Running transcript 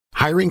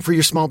Hiring for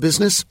your small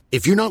business?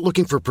 If you're not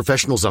looking for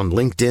professionals on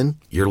LinkedIn,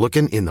 you're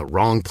looking in the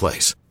wrong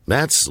place.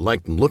 That's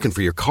like looking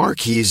for your car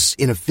keys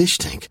in a fish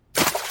tank.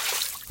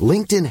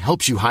 LinkedIn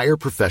helps you hire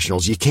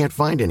professionals you can't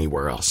find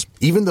anywhere else,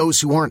 even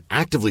those who aren't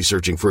actively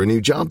searching for a new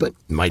job but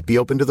might be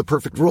open to the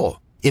perfect role.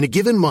 In a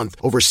given month,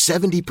 over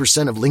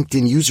 70% of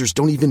LinkedIn users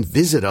don't even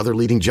visit other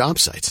leading job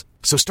sites.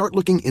 So start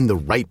looking in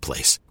the right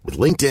place.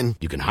 With LinkedIn,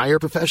 you can hire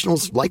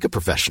professionals like a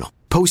professional.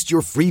 Post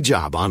your free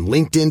job on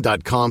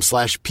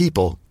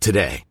linkedin.com/people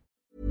today.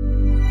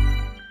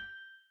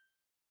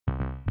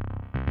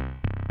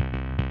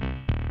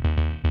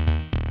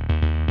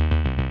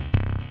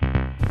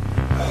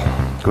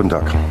 Guten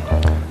Tag.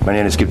 Meine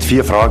Herren, es gibt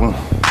 4 Fragen,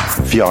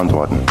 4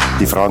 Antworten.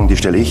 Die Fragen, die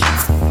stelle ich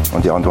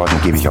und die Antworten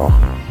gebe ich auch.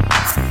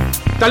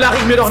 Da lache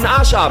ich mir doch einen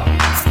Arsch ab.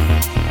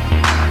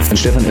 An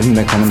Stefan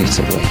Effenberg kann man nicht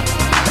zerbrechen.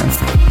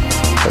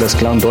 Ja. War das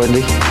klar und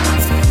deutlich?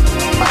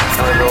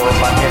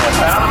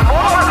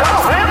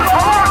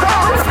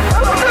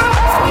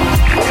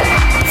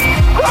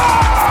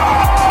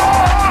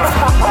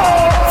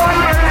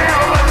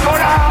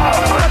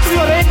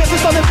 Das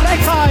ist doch eine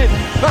Frechheit.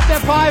 Was der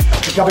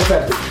pfeift. Ich glaube, ich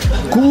fertig.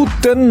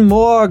 Guten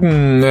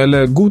Morgen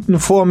eller guten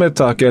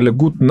förmiddag eller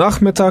guten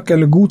nachmittag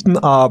eller guten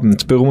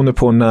abend beroende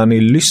på när ni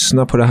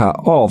lyssnar på det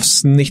här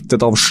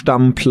avsnittet av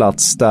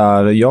Stamplats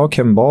där jag,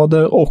 Ken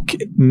Bader och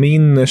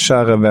min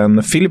kära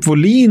vän Filip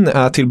Wåhlin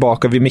är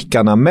tillbaka vid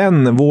mickarna,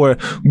 men vår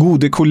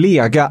gode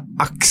kollega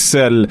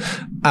Axel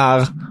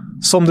är,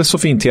 som det så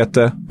fint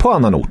heter, på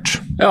annan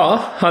ort. Ja,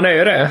 han är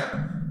ju det.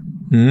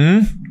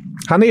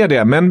 Han är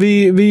det, men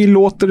vi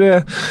låter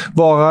det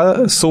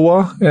vara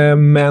så,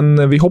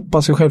 men vi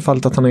hoppas ju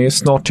självfallet att han är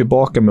snart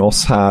tillbaka med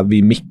oss här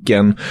vid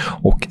micken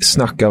och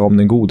snackar om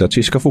den goda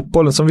tyska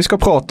fotbollen som vi ska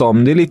prata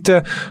om. Det är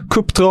lite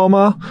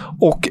cupdrama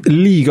och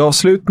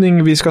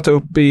ligaavslutning vi ska ta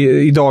upp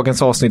i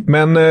dagens avsnitt,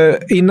 men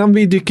innan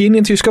vi dyker in i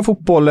den tyska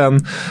fotbollen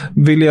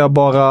vill jag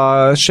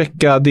bara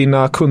checka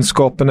dina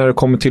kunskaper när det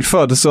kommer till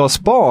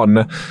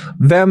födelsedagsbarn.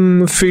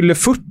 Vem fyller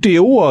 40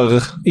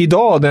 år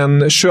idag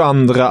den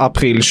 22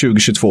 april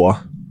 2022?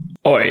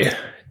 Oj,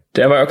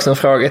 det var också en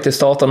fråga till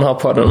starten här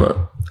på den.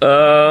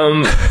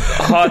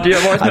 Hade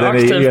jag varit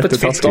aktiv på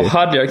Twitter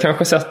hade jag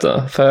kanske sett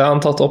det. För jag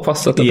antar att du har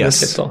passat det på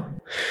Twitter.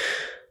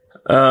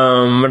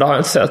 Men det har jag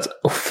inte sett.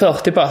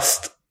 40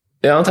 bast.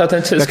 Jag antar att det är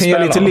en tysk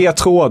spelare. Jag kan ge lite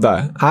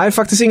ledtrådar. Nej,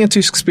 faktiskt ingen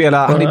tysk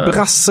spelare. Han är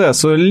brasse,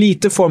 så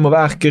lite form av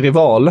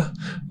ärkerival.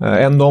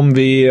 Ändå om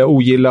vi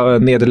ogillar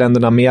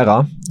Nederländerna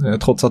mera.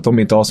 Trots att de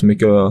inte har så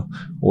mycket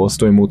att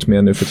stå emot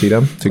med nu för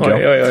tiden, tycker jag.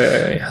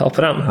 Oj. Hör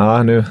på den.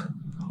 Ja, nu.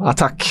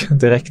 Attack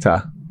direkt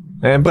här.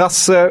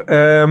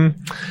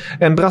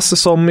 En brasse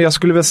som jag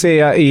skulle väl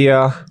säga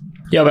är...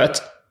 Jag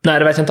vet. Nej,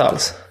 det vet jag inte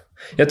alls.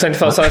 Jag tänkte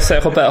först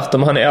säga Roberto,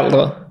 men han är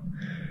äldre.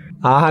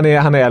 Ja,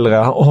 han är äldre.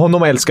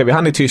 Honom älskar vi.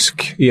 Han är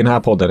tysk i den här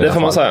podden. Det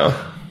får man säga.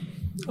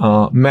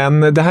 Ja,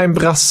 men det här är en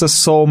brasse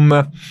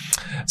som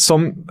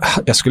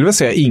jag skulle väl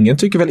säga ingen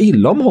tycker väl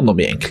illa om honom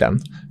egentligen.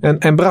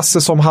 En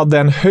brasse som hade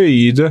en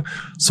höjd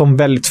som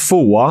väldigt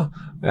få.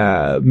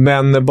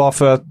 Men bara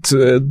för att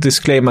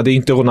disclaima, det är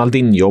inte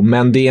Ronaldinho,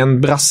 men det är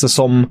en brasse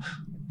som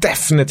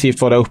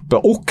definitivt var där uppe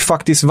och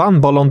faktiskt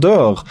vann Ballon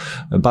d'Or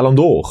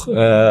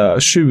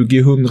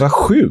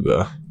 2007.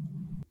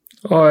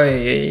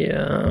 Oj,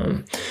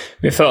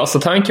 min första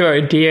tanke var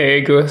ju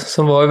Diego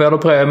som var i Werder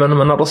Bremen,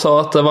 men när du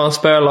sa att det var en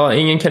spelare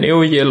ingen kan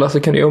ogilla så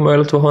kan det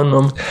omöjligt vara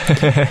honom.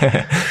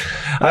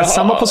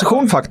 Samma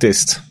position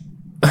faktiskt.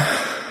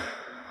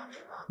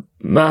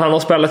 Men han har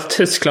spelat i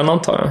Tyskland,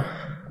 antar jag.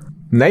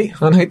 Nej,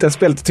 han har inte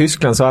spelat i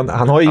Tyskland, så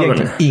han har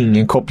egentligen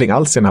ingen koppling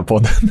alls i den här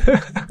podden.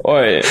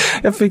 Oj.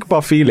 Jag fick bara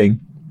feeling.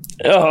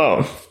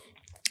 Jaha.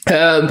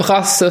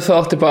 Brasse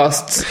 40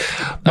 bast.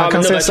 Man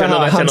kan säga så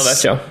här,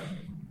 vet jag.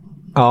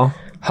 Ja.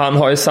 Han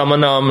har ju samma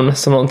namn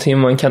som någonting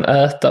man kan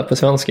äta på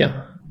svenska.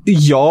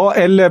 Ja,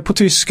 eller på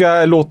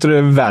tyska låter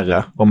det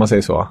värre, om man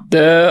säger så.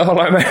 Det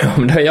håller jag med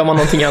om. Det gör man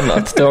någonting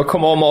annat. Då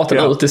kommer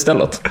maten ut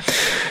istället.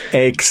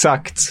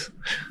 Exakt.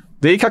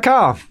 Det är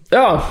Kaká.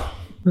 Ja.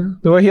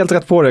 Du var helt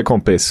rätt på det,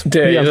 kompis.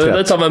 Det är ju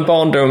lite av en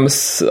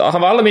barndoms...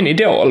 Han var aldrig min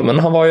idol, men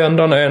han var ju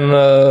ändå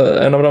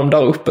en av dem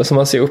där uppe som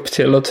man ser upp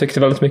till och tyckte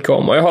väldigt mycket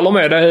om. Och jag håller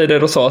med dig i det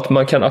du sa, att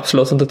man kan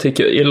absolut inte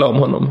tycka illa om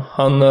honom.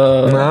 Han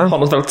har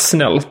något väldigt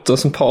snällt och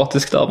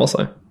sympatiskt över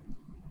sig.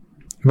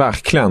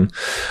 Verkligen.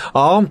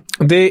 Ja,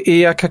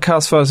 det är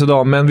Kakás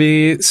födelsedag, men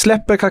vi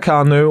släpper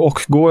Kaká nu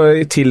och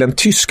går till den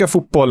tyska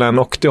fotbollen,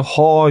 och det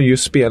har ju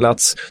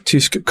spelats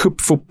tysk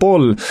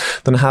cupfotboll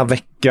den här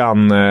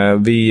veckan.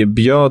 Vi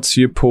bjöds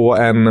ju på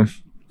en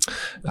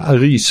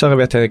rysare,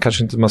 vet jag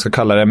kanske inte man ska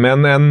kalla det,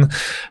 men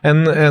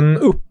en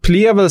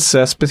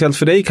upplevelse, speciellt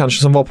för dig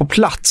kanske, som var på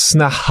plats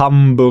när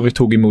Hamburg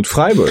tog emot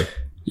Freiburg.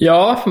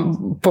 Ja,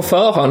 på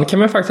förhand kan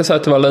man faktiskt säga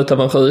att det var lite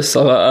av en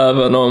rysare,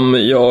 även om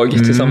jag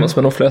tillsammans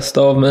med de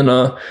flesta av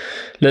mina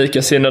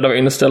likasinnade var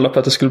inställda på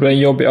att det skulle bli en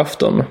jobbig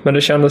afton. Men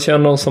det kändes ju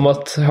ändå som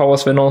att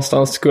HSV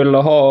någonstans skulle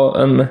ha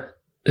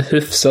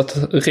hyfsat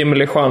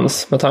rimlig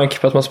chans med tanke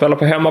på att man spelar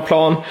på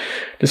hemmaplan.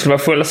 Det skulle vara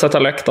fullsatta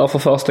läktare för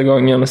första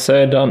gången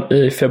sedan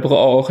i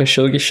februari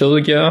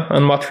 2020.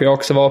 En match jag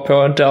också var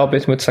på,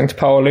 derbyt mot St.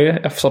 Pauli.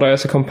 Efter det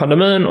så kom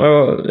pandemin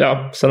och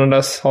sedan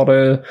dess har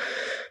det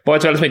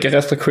varit väldigt mycket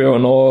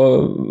restriktioner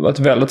och varit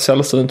väldigt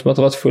sällsynt med att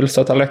det varit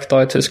fullsatta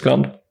läktare i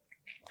Tyskland.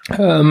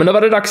 Men då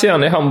var det dags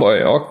igen i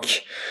Hamburg och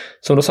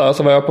som du sa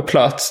så var jag på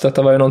plats.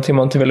 Detta var ju någonting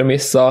man inte ville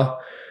missa.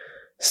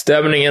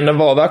 Stämningen den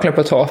var verkligen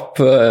på topp,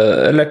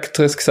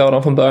 elektrisk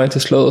sådan från början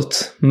till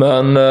slut.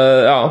 Men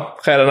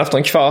redan efter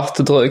en kvart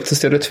drygt så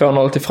stod det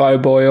 2-0 till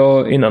Freiburg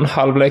och innan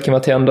halvleken var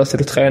tända så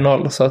det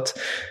 3-0. Så att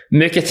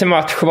mycket till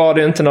match var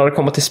det inte när det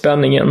kommer till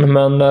spänningen.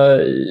 Men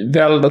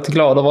väldigt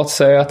glad över att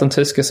se att den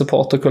tyska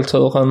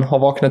supporterkulturen har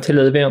vaknat till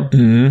liv igen.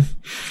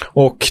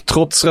 Och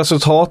trots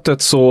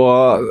resultatet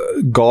så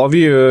gav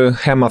ju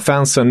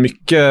hemmafansen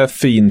mycket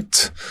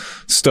fint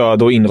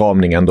stöd och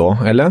inramning ändå,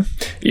 eller?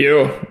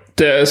 Jo,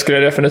 det skulle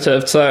jag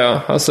definitivt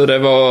säga. Alltså det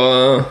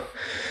var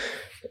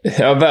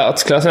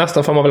världsklass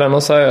nästan får man väl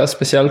ändå säga.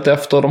 Speciellt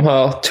efter de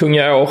här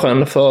tunga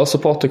åren för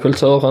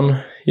supporterkulturen.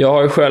 Jag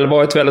har ju själv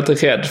varit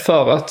väldigt rädd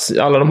för att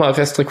alla de här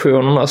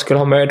restriktionerna skulle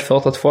ha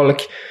medfört att folk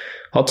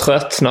har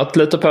tröttnat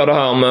lite på det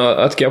här med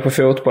att gå på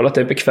fotboll. Att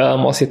det är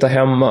bekvämare att sitta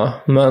hemma.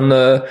 Men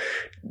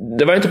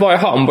det var inte bara i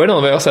Hamburg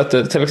nu vi har sett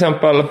det. Till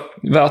exempel,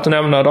 värt att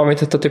nämna, det har vi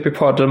inte tagit upp i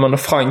podden, men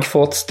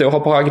Frankfurt stora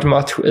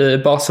bragdmatch i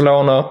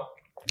Barcelona.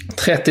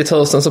 30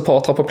 000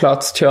 supportrar på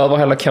plats, till över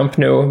hela Camp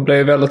Nou. Det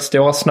blev väldigt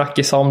stora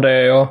snackisar om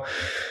det och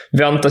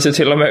väntas ju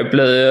till och med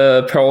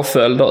bli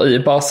påföljder i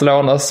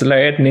Barcelonas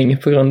ledning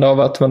på grund av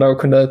att man då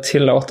kunde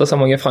tillåta så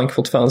många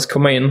Frankfurt-fans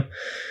komma in.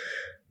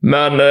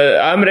 Men det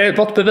är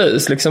bara ett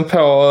bevis liksom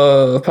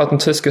på att den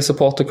tyska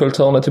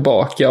supporterkulturen är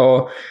tillbaka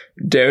och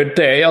det är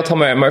det jag tar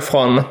med mig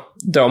från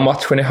då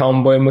matchen i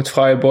Hamburg mot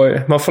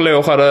Freiburg. Man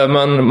förlorade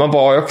men man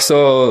var ju också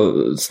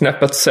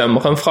snäppet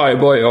sämre än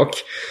Freiburg och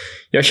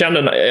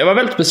jag var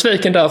väldigt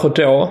besviken där och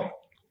då.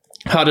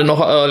 Hade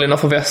några öl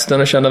innanför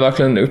västen och kände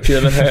verkligen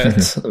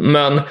uppgivenhet.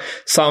 Men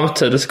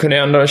samtidigt så kunde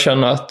jag ändå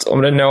känna att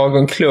om det är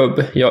någon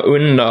klubb jag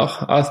unnar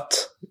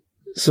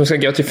som ska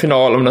gå till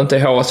final, om det inte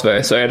är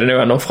HSV, så är det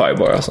nog ändå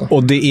Freiburg alltså.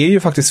 Och det är ju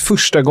faktiskt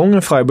första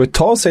gången Freiburg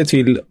tar sig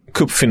till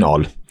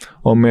cupfinal,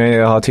 om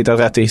jag har tittat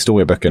rätt i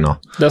historieböckerna.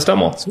 Det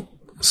stämmer.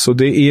 Så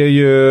det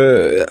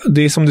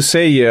är som du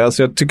säger,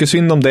 alltså jag tycker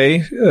synd om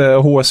dig.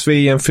 HSV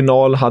i en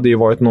final hade ju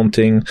varit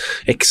någonting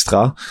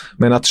extra,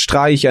 men att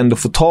Streich ändå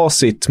får ta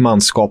sitt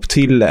manskap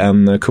till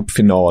en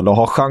cupfinal och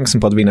ha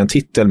chansen på att vinna en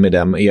titel med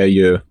dem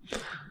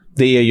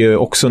det är ju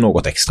också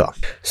något extra.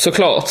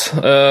 Såklart.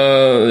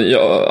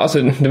 Alltså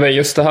det var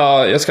just det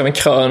här, jag skrev en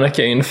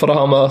krönika in för det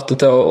här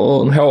mötet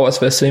och en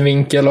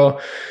HSV-synvinkel och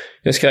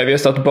jag skrev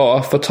just att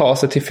bara få ta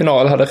sig till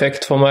final hade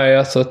räckt för mig.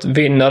 Alltså att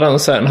vinna den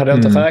sen hade jag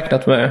inte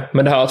räknat med.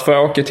 Men det här att få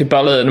åka till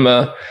Berlin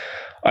med,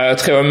 jag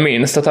tror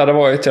minst att det hade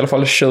varit i alla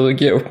fall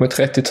 20 upp mot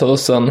 30 000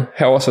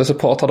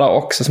 HSV-supportrar där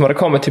också som hade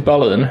kommit till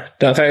Berlin.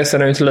 Den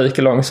resan är ju inte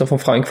lika lång som från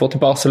Frankfurt till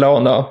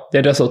Barcelona. Det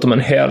är dessutom en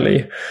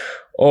helg.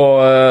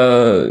 Och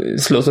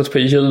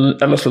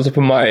slutet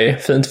på maj,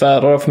 fint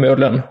väder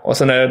förmodligen. Och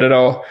sen är det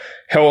då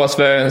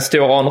HSV, en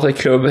stor anrik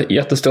klubb,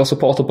 jättestor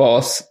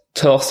supporterbas,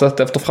 törsat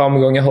efter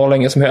framgångar hur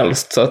länge som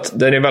helst. Så att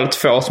det är väldigt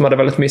få som hade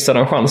väldigt missat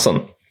den chansen.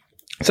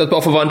 Så att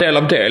bara få vara en del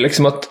av det,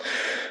 liksom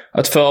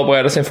att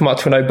förbereda sig inför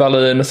matcherna i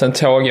Berlin och sen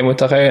tåga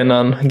mot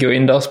arenan, gå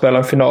in där och spela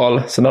en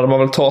final. Sen hade man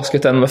väl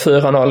torskat den med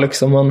 4-0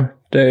 liksom, men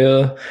det är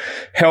ju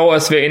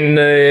HSV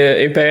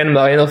i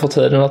benmärg nu för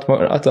tiden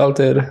att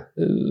alltid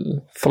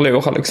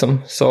förlora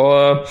liksom. Så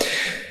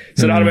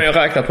det hade man ju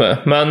räknat med.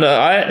 Men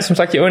som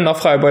sagt, jag undrar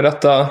Freiburg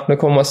detta. Nu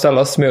kommer man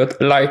ställas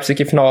mot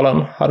Leipzig i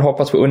finalen. Hade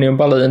hoppats på Union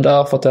Berlin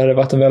där för att det hade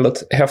varit en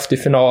väldigt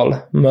häftig final.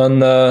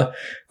 Men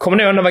kommer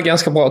nog ändå vara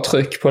ganska bra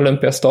tryck på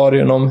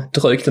Olympiastadion om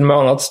drygt en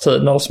månads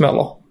tid när det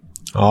smäller.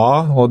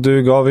 Ja, och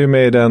du gav ju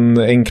med den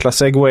enkla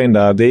segwayen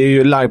där. Det är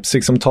ju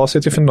Leipzig som tar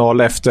sig till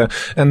final efter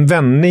en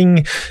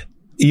vändning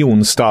i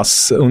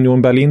onsdags.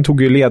 Union Berlin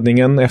tog ju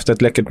ledningen efter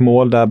ett läckert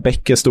mål där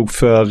Becker stod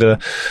för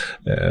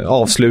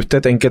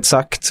avslutet, enkelt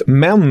sagt.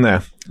 Men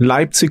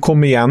Leipzig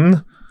kom igen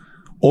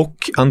och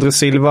André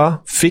Silva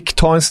fick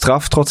ta en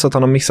straff trots att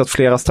han har missat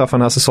flera straffar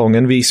den här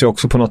säsongen. Visar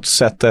också på något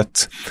sätt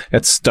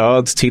ett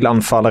stöd till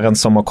anfallaren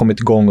som har kommit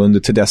igång under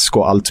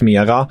Tedesco allt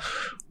mera.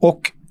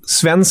 Och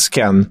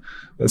svensken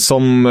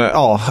som,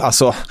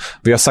 alltså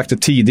vi har sagt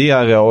det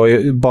tidigare och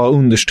bara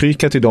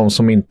understryka till de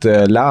som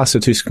inte läser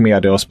tysk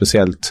media och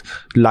speciellt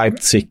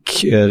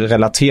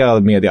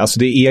Leipzig-relaterad media. Alltså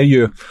det är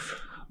ju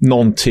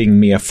någonting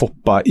med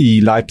Foppa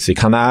i Leipzig.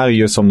 Han är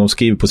ju, som de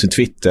skriver på sin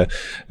Twitter,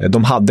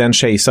 de hade en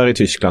kejsare i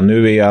Tyskland.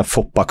 Nu är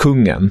Foppa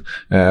kungen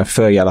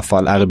för i alla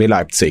fall RB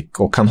Leipzig.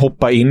 Och han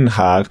hoppar in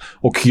här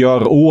och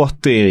gör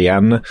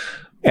återigen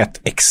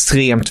ett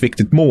extremt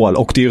viktigt mål.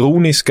 Och det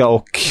ironiska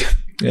och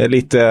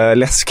lite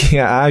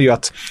läskiga är ju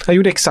att han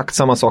gjorde exakt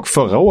samma sak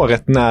förra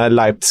året när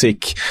Leipzig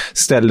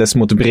ställdes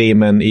mot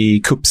Bremen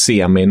i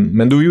cupsemin.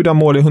 Men då gjorde han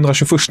mål i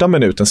 121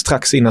 minuten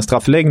strax innan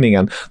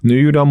straffläggningen.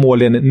 Nu gjorde han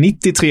mål i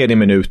 93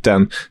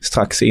 minuten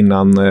strax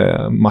innan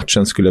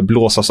matchen skulle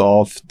blåsas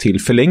av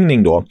till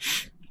förlängning då.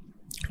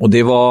 Och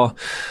det var...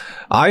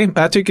 Nej,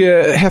 jag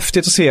tycker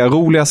häftigt att se.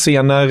 Roliga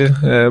scener.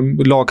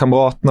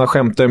 Lagkamraterna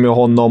skämtade med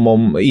honom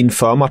om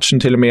inför matchen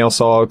till och med och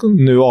sa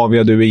nu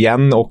avgör du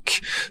igen, och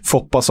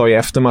Foppa sa ju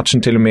efter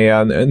matchen till och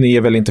med ni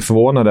är väl inte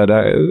förvånade,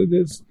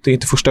 det är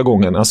inte första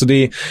gången. Alltså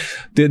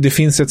det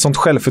finns ett sånt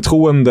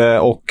självförtroende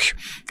och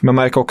man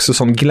märker också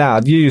sån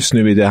glädje just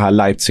nu i det här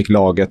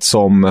Leipzig-laget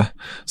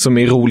som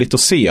är roligt att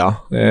se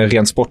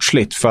rent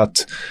sportsligt, för att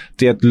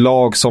det är ett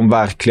lag som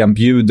verkligen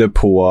bjuder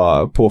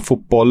på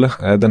fotboll.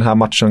 Den här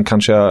matchen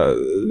kanske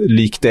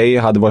lik dig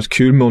hade varit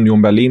kul med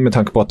Union Berlin med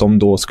tanke på att de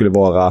då skulle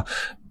vara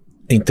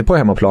inte på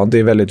hemmaplan, det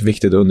är väldigt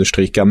viktigt att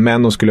understryka,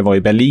 men de skulle vara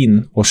i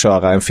Berlin och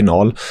köra en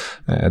final.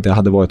 Det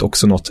hade varit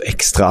också något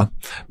extra.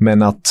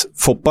 Men att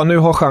Foppa nu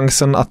har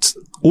chansen att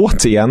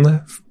återigen,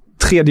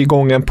 3:e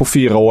gången på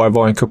 4 år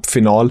var en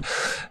cupfinal,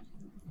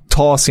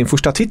 ta sin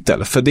första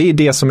titel, för det är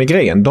det som är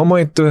grejen. De har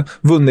inte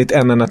vunnit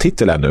en enda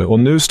titel ännu och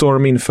nu står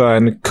de inför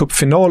en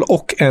cupfinal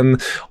och en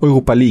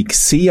Europa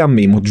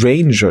League-semi mot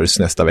Rangers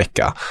nästa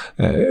vecka.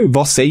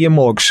 Vad säger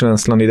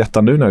magkänslan i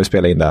detta nu när vi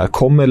spelar in där?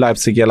 Kommer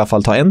Leipzig i alla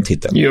fall ta en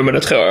titel? Jo, men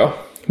det tror jag.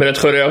 Men det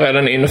trodde jag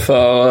redan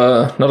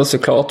inför när det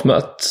såklart med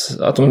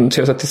att de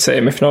tog sig till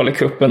semifinal i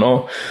kuppen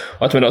och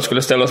att man då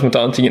skulle ställas mot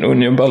antingen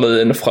Union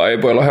Berlin,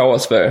 Freiburg eller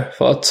HSV.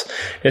 För att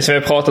det som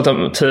vi pratat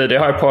om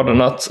tidigare här i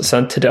podden, att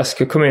sen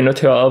Tedesco kom in och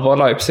tog över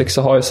Leipzig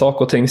så har ju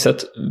saker och ting sett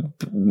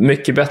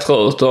mycket bättre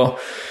ut, och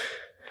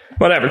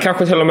man är väl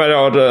kanske till och med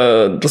då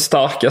det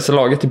starkaste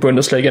laget i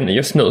Bundesliga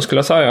just nu skulle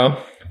jag säga.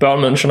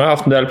 Bayern München har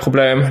haft en del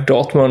problem.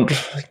 Dortmund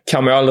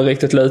kan man ju aldrig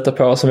riktigt lita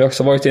på, som vi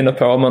också varit inne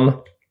på, men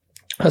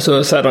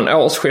alltså sedan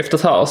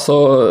årsskiftet här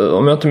så,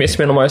 om jag inte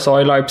missminner mig, så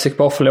har Leipzig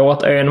bara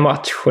förlorat en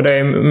match, och det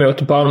är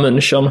mot Bayern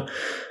München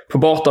på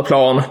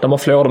bortaplan där man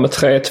förlorade med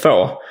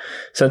 3-2.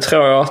 Sen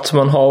tror jag att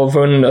man har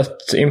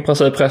vunnit i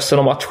princip resten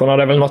av matcherna.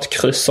 Det är väl något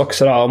kryss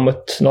också där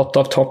mot något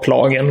av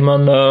topplagen,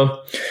 men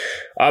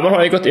man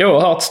har ju gått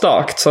oerhört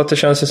starkt, så att det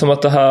känns ju som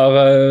att det här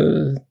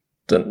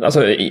alltså,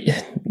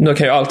 nu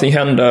kan ju allting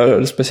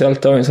hända,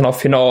 speciellt då i en sån här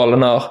final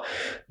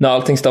när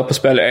allting står på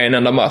spel i en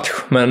enda match,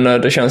 men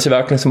det känns ju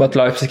verkligen som att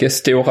Leipzig är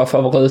stora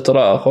favoriter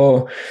där,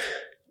 och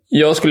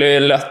jag skulle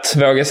lätt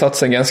våga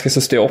satsa en ganska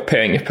så stor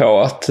peng på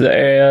att det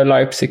är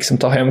Leipzig som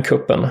tar hem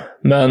kuppen.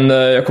 Men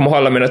jag kommer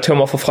hålla mina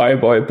tummar för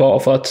Freiburg bara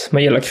för att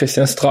man gillar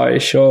Christian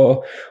Streich,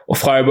 och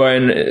Freiburg är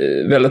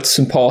en väldigt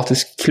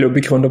sympatisk klubb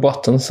i grund och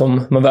botten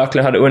som man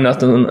verkligen hade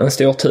unnat en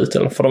stor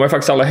titel. För de har ju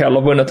faktiskt aldrig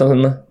heller vunnit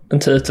en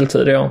titel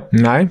tidigare.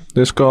 Nej,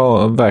 det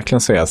ska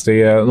verkligen sägas.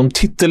 Det är de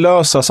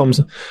titellösa som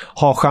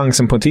har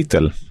chansen på en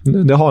titel.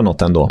 Det har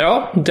något ändå.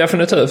 Ja,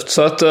 definitivt.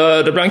 Så att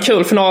det blir en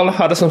kul final.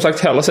 Hade som sagt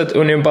hellre sett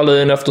Union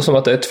Berlin, eftersom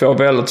att det är 2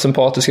 väldigt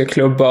sympatiska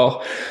klubbar.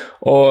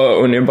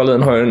 Och Union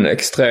Berlin har ju en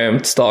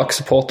extremt stark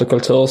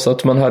supporterkultur, så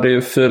att man hade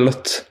ju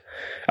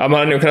man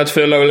hade nog kunnat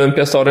fylla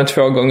Olympiastadion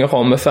 2 gånger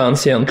om med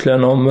fans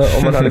egentligen om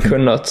man hade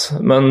kunnat.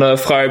 Men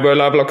Freiburg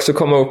lär väl också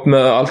komma upp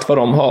med allt vad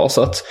de har,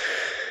 så att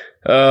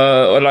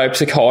och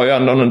Leipzig har ju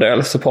ändå en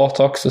del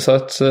supporter också, så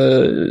att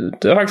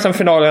det är faktiskt en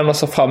final jag ändå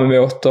ser fram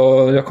emot,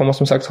 och jag kommer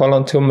som sagt hålla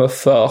en tumme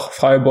för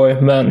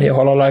Freiburg, men jag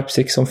håller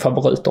Leipzig som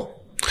favoriter.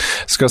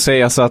 Ska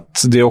sägas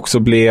att det också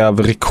blev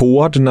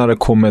rekord när det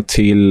kommer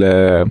till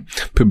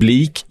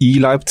publik i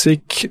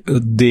Leipzig.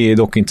 Det är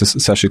dock inte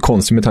särskilt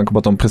konstigt med tanke på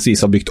att de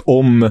precis har byggt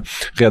om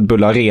Red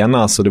Bull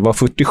Arena. Så det var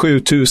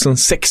 47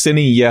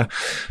 069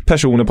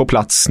 personer på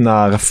plats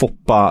när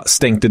Foppa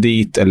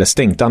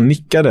han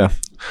nickade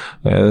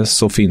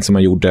så fint som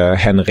man gjorde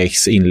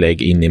Henrichs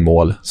inlägg in i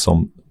mål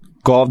som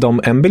gav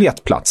dem en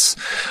biljettplats.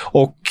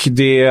 Och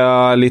det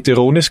lite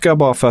ironiska,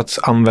 bara för att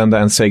använda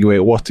en segway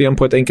återigen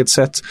på ett enkelt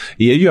sätt,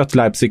 är ju att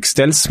Leipzig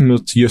ställs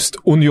mot just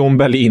Union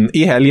Berlin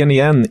i helgen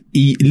igen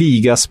i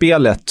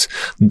ligaspelet,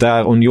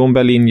 där Union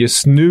Berlin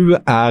just nu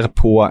är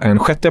på en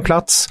 6:e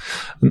plats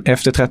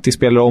efter 30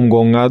 spelade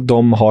omgångar.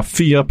 De har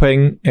 4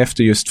 poäng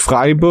efter just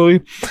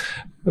Freiburg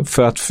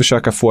för att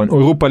försöka få en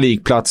Europa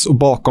League-plats, och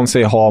bakom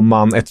sig har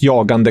man ett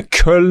jagande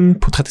Köln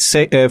på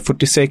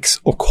 46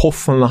 och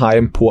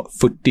Hoffenheim på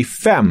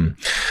 45.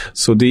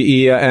 Så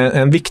det är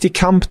en viktig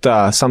kamp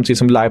där, samtidigt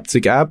som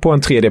Leipzig är på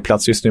en 3:e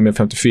plats just nu med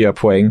 54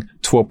 poäng,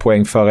 2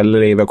 poäng före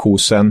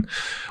Leverkusen,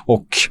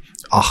 och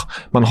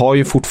man har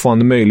ju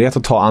fortfarande möjlighet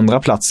att ta andra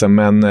platsen,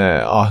 men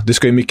det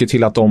ska ju mycket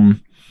till att de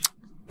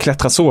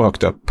klättrar så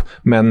högt upp.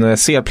 Men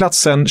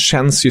C-platsen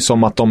känns ju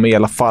som att de i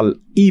alla fall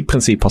i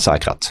princip har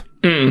säkrat.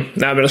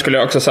 Nej, men det skulle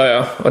jag också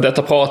säga. Och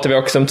detta pratade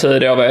vi också om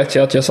tidigare, vet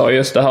jag, att jag sa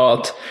just det här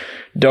att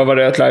då var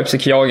det att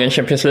Leipzig jagade en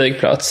Champions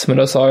League-plats, men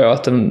då sa jag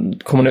att den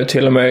kommer nu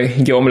till och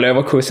med gå med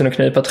Leverkusen och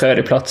knipa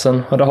 3:e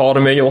platsen. Och det har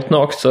de ju gjort nu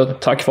också,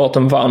 tack vare att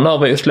de vann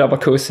över just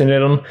Leverkusen i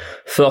den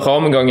förra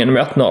omgången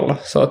med 1-0.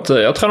 Så att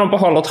jag tror de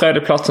behåller 3:e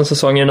platsen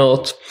säsongen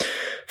ut.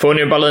 för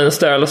Union Berlins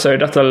del så är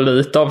detta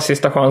lite av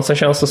sista chansen,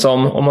 känns det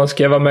som, om man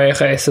ska vara med i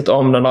racet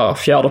om den där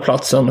fjärde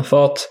platsen.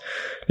 För att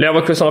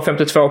Leverkusen har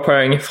 52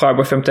 poäng,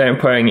 Freiburg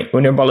 51 poäng,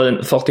 Union Berlin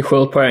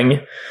 47 poäng.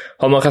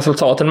 Har man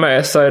resultaten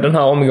med sig i den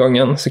här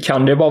omgången så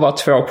kan det bara vara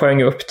 2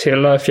 poäng upp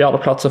till fjärde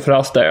platsen för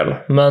deras del.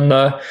 Men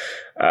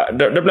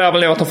det blir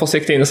väl nog att de får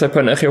sikta in sig på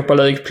en Europa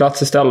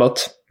League-plats istället.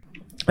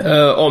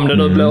 Om det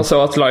nu blir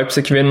så att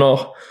Leipzig vinner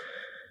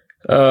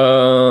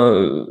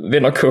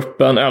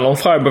kuppen, eller om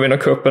Freiburg vinner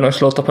kuppen och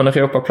slutar på en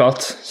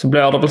Europaplats, så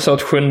blir det väl så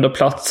att 7:e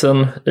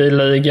platsen i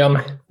ligan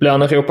blir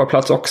en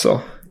Europaplats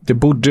också. Det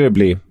borde det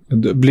bli.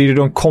 Blir det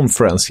då en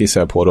conference,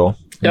 gissar jag på då?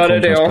 Ja, det är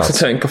det jag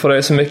också tänker, för det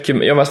är så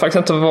mycket. Jag vet faktiskt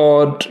inte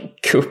vad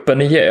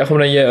kuppen ger, om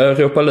den ger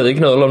Europa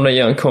League nu eller om den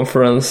ger en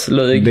Conference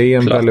League. Det är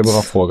en väldigt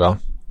bra fråga.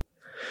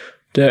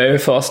 Det är ju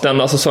först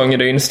denna säsongen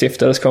det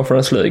instiftades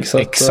Conference League, så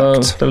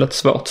att, det är lite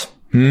svårt.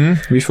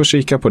 Vi får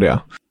kika på det.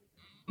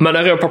 Men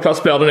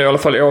Europaplats blir det nu i alla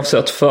fall,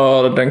 oavsett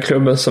för den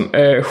klubben som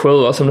är 7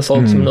 som det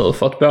ser ut som nu.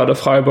 För att både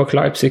Freiburg och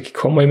Leipzig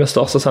kommer ju med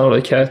största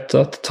sannolikhet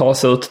att ta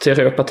sig ut till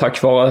Europa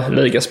tack vare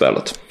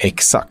ligaspelet.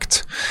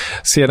 Exakt.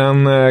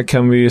 Sedan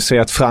kan vi ju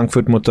säga att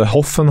Frankfurt mot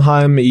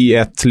Hoffenheim i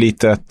ett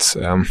litet,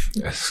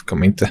 ska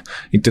man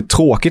inte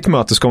tråkigt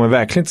möte ska man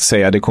verkligen inte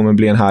säga. Det kommer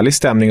bli en härlig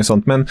stämning och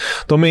sånt. Men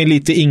de är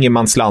lite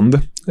ingenmansland.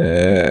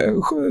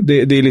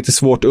 Det är lite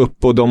svårt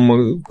upp och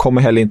de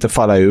kommer heller inte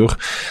falla ur.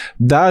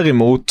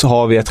 Däremot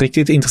har vi ett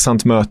riktigt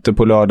intressant möte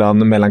på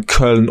lördagen mellan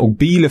Köln och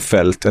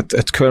Bielefeld.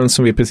 Ett Köln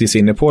som vi är precis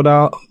inne på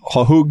där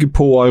har hugg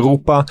på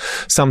Europa,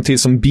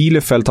 samtidigt som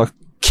Bielefeld har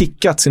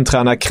kickat sin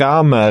tränare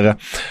Kramer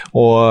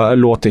och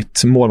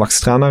låtit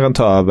målvaktstränaren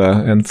ta över,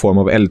 en form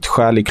av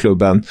eldsjäl i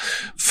klubben,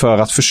 för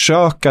att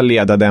försöka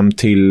leda dem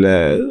till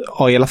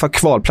i alla fall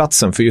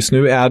kvalplatsen, för just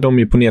nu är de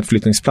ju på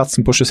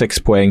nedflyttningsplatsen på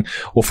 26 poäng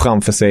och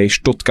framför sig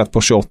Stuttgart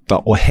på 28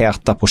 och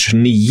Hertha på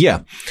 29.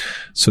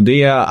 Så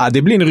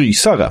det blir en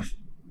rysare,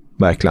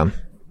 verkligen.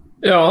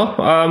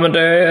 Ja, men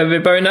vi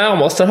börjar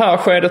närma oss det här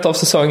skedet av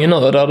säsongen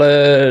nu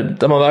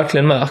där man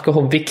verkligen märker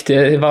hur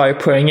viktig varje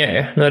poäng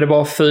är. Nu är det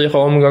bara 4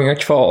 omgångar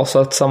kvar, så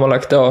att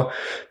sammanlagt då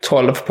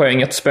 12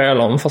 poäng att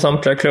spela om för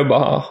samtliga klubbar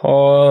här.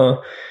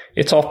 Och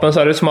i toppen så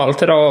är det som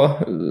alltid då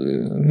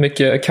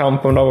mycket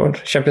kamp om de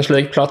Champions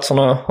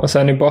League-platserna, och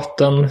sen i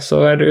botten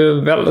så är det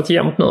ju väldigt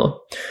jämnt nu.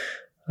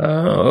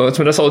 Och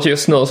som det ser ut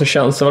just nu så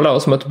känns det väl då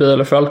som att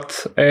Bielefeld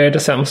är det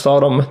sämsta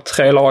av de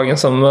 3 lagen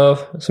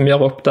som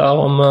gör upp där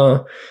om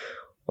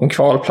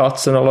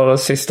kvalplatsen eller den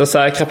sista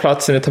säkra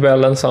platsen i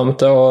tabellen, samt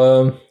då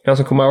den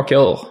som kommer åka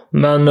ur.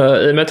 Men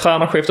i och med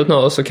tränarskiftet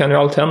nu så kan ju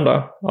allt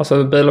hända.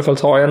 Alltså Bielefeld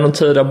har ju ändå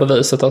tidigare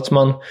bevisat att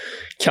man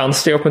kan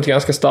stå upp med ett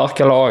ganska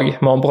starka lag.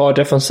 Man har en bra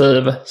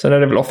defensiv. Sen är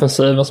det väl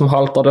offensiven som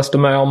haltar desto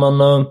mer,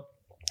 men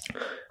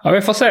ja,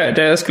 vi får se.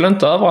 Det skulle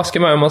inte överraska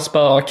mig om man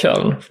spöar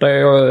Köln. För det är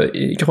ju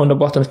i grund och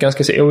botten ett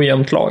ganska så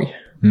ojämnt lag.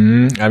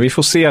 Ja, vi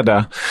får se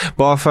det.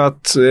 Bara för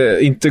att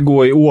inte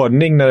gå i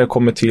ordning när det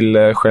kommer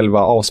till själva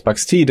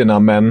avsparkstiderna,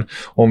 men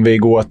om vi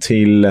går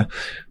till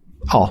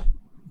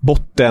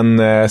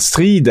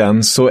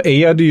bottenstriden, så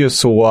är det ju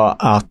så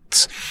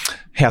att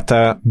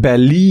Hertha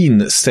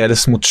Berlin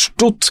ställs mot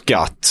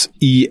Stuttgart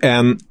i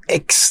en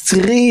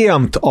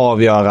extremt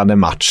avgörande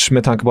match,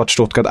 med tanke på att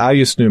Stuttgart är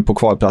just nu på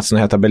kvalplatsen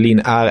och Hertha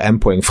Berlin är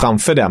 1 poäng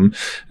framför dem.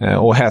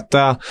 Och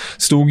Hertha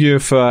stod ju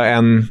för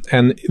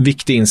en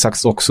viktig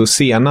insats också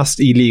senast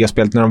i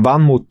ligaspelet när de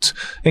vann mot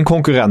en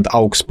konkurrent,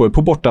 Augsburg,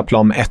 på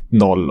bortaplan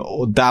 1-0.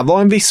 Och där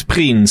var en viss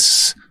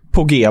prins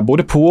på G,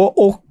 både på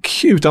och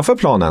utanför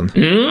planen.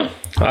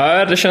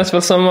 Ja, det känns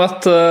väl som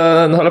att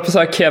nu håller på att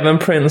säga Kevin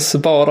Prince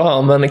bara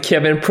här, men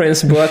Kevin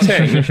Prince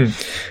Boateng.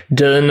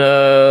 Din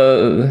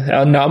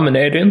namn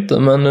är det inte,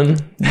 men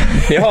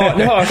ni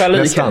har era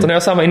likheter, ni har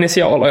samma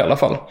initialer i alla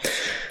fall.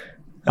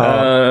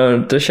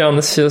 Det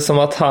känns ju som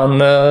att han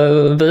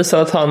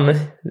visar att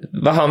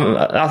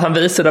han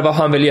visade vad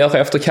han vill göra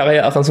efter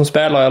karriären som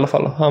spelare i alla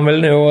fall. Han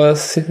vill nog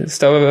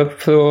stå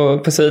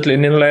på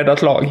sidlinjen och leda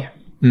ett lag.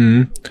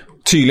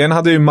 Tydligen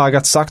hade ju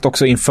Magath sagt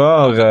också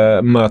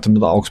inför mötet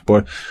med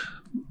Augsburg,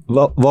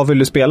 vad vill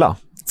du spela?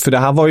 För det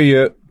här var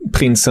ju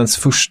prinsens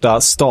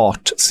första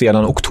start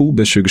sedan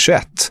oktober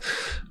 2021.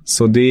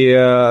 Så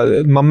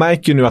man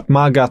märker ju nu att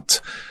Magath,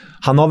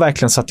 han har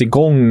verkligen satt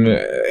igång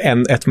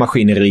ett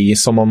maskineri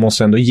som man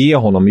måste ändå ge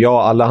honom.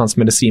 Ja, alla hans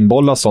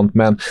medicinbollar och sånt,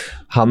 men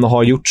han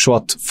har gjort så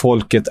att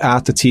folket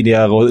äter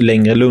tidigare och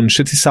längre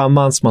luncher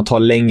tillsammans. Man tar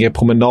längre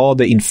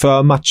promenader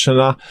inför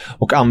matcherna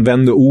och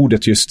använder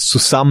ordet just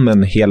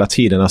samman hela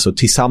tiden, alltså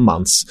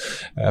tillsammans,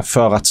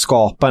 för att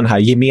skapa den här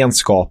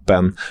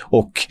gemenskapen.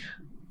 Och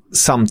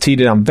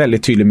samtidigt är han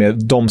väldigt tydlig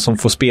med de som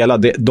får spela.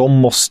 De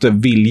måste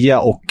vilja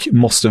och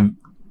måste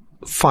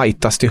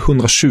fightas till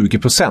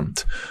 120%.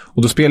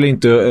 Och då spelar det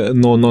inte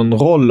någon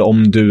roll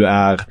om du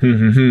är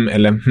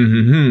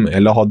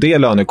eller har det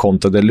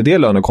lönekontot eller det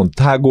lönekontot.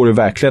 Här går det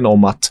verkligen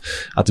om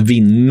att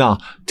vinna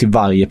till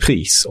varje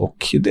pris. Och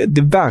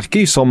det verkar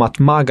ju som att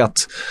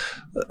Magath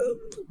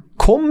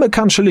kommer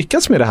kanske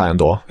lyckas med det här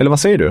ändå. Eller vad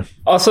säger du?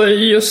 Alltså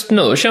just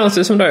nu känns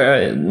det som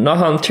det. När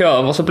han tog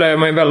över så blev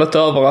man ju väldigt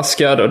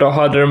överraskad och då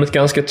hade de ett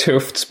ganska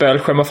tufft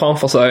spelschema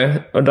framför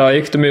sig. Och där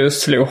gick de ju och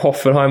slog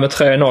Hoffenheim med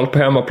 3-0 på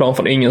hemmaplan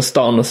från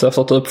ingenstans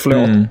efter att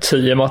förlorat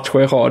 10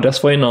 matcher i rad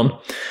dessförinnan.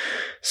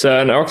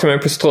 Sen åkte man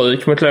på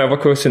stryk mot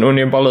Leverkusen,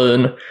 Union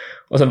Berlin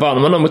och sen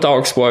vann man mot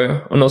Augsburg.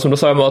 Och nu som du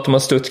säger möter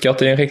man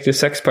Stuttgart i en riktig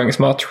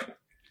 6-poängsmatch.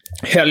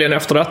 Helgen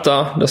efter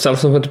detta, det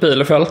ställs mot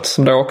Bielefeld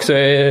som då också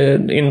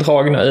är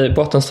indragna i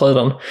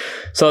bottenstriden.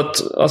 Så att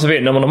alltså,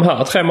 vinner man de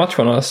här 3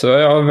 matcherna så är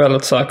jag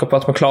väldigt säker på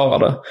att man klarar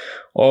det.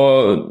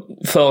 Och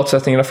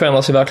förutsättningarna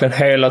förändras ju verkligen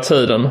hela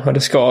tiden. Och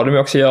det ska de ju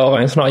också göra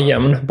i en sån här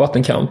jämn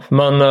bottenkamp.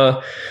 Men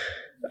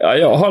ja,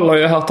 jag håller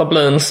ju Hertha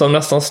Berlin som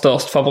nästan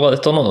störst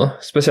favoriter nu.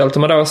 Speciellt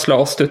om man då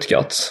slår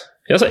Stuttgart.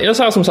 Jag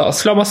säger som så här,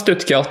 slår man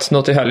Stuttgart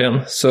nu till helgen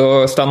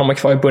så stannar man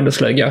kvar i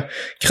Bundesliga.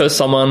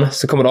 Kryssar man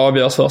så kommer det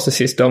avgöras först i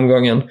sista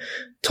omgången.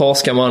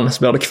 Torskar man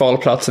så blir det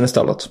kvalplatsen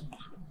istället.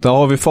 Där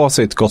har vi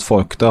facit, gott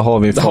folk. Där har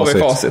vi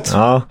facit.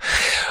 Ja.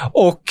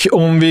 Och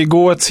om vi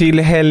går till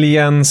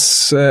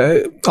helgens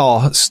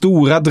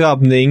stora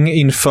drabbning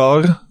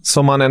inför,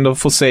 som man ändå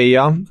får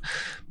säga,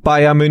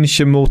 Bayern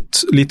München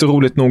mot, lite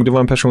roligt nog, det var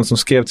en person som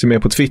skrev till mig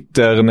på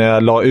Twitter när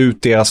jag la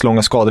ut deras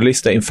långa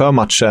skadelista inför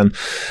matchen,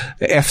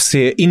 FC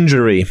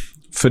Injury.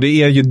 För det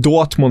är ju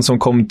Dortmund som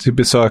kom till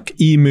besök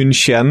i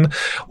München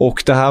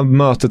och det här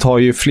mötet har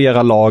ju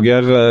flera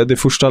lager. Det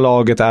första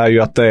laget är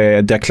ju att det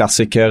är der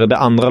klassiker. Det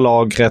andra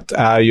lagret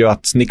är ju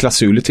att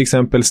Niklas Süle till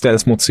exempel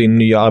ställs mot sin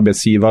nya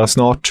arbetsgivare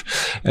snart.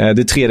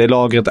 Det tredje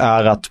lagret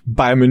är att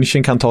Bayern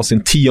München kan ta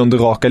sin 10:e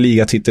raka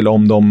ligatitel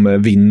om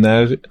de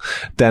vinner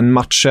den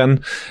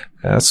matchen.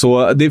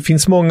 Så det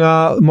finns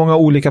många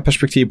olika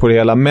perspektiv på det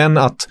hela, men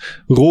att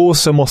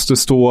Rose måste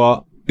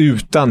stå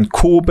utan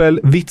Kobel,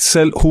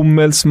 Witzel,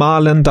 Hummels,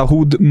 Malen,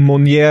 Dahoud,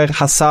 Monnier,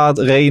 Hazard,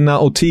 Reina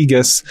och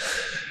Tigges,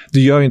 det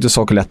gör ju inte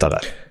saker lättare.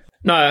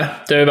 Nej,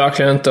 det är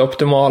verkligen inte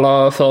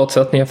optimala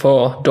förutsättningar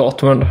för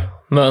Dortmund.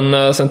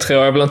 Men sen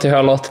tror jag väl inte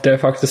heller att det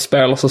faktiskt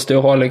spelar så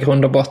stor roll i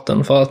grund och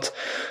botten. För att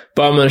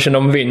Bayern München,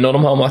 de vinner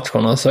de här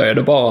matcherna så är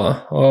det bara.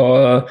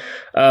 Och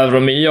även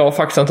om jag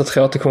faktiskt inte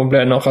tror att det kommer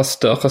bli några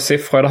större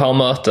siffror i det här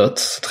mötet,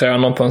 så tror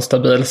jag nog på en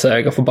stabil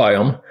seger för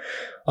Bayern.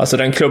 Alltså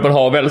den klubben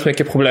har väldigt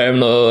mycket problem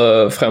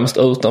nu, främst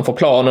utanför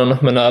planen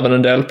men även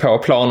en del på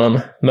planen.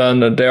 Men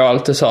det är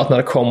alltid så att när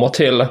det kommer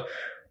till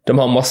de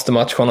här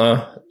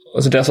måste-matcherna,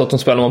 och så dessutom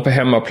spelar man på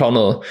hemmaplan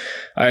nu,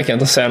 jag kan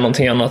inte säga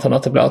någonting annat än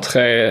att det blir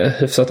 3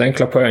 hyfsat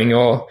enkla poäng.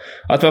 Och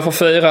att man får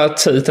fira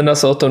titeln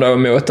dessutom då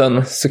mot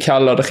en så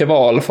kallad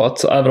rival, för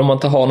att även om man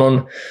inte har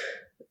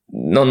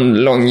någon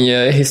lång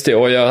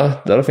historia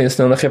där det finns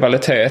någon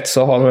rivalitet,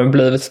 så har man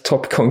blivit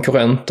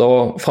toppkonkurrent,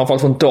 och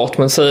framförallt från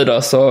Dortmunds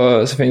sida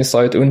så finns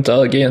det ett ont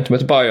öga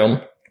gentemot Bayern.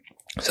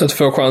 Så att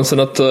få chansen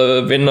att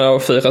vinna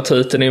och fira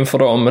titeln inför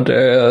dem,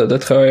 det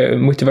tror jag är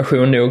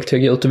motivation nog till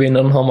att gå ut och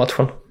vinna den här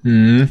matchen.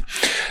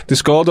 Det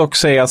ska dock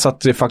sägas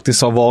att det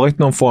faktiskt har varit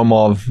någon form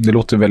av, det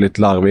låter väldigt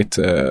larvigt,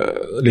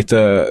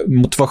 lite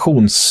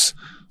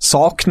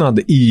motivationssaknad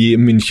i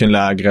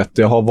Münchenlägret.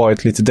 Det har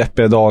varit lite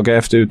deppiga dagar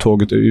efter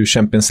uttåget ur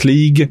Champions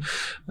League.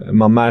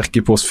 Man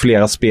märker på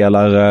flera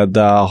spelare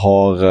där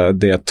har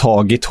det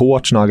tagit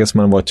hårt.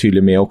 Nagelsmann har varit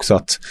tydlig med också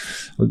att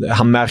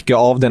han märker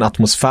av den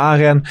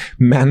atmosfären,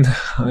 men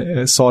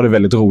sa det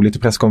väldigt roligt i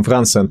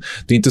presskonferensen.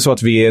 Det är inte så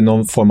att vi är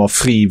någon form av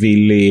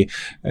frivillig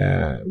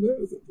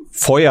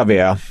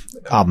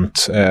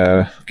Feuerwehramt.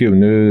 Gud,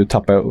 nu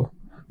tappar jag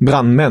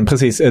brandmän,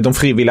 precis, de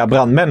frivilliga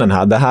brandmännen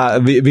här. Det här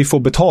vi får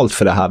betalt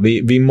för det här.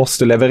 Vi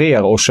måste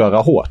leverera och köra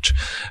hårt.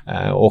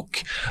 Och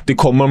det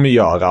kommer de att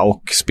göra.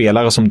 Och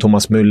spelare som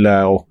Thomas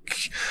Müller och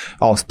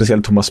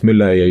speciellt Thomas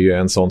Müller är ju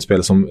en sån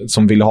spelare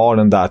som vill ha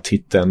den där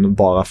titeln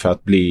bara för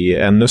att bli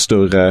ännu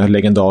större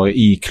legendar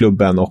i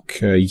klubben och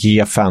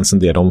ge fansen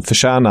det de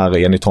förtjänar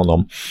enligt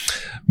honom.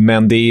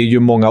 Men det är ju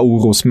många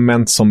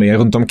orosmoment som är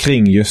runt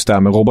omkring just där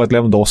med Robert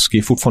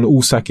Lewandowski. Fortfarande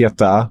osäkerhet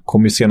där.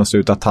 Kommer ju senast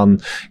ut att han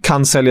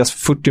kan säljas för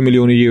 40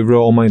 miljoner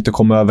euro om man inte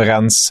kommer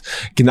överens.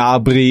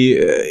 Gnabry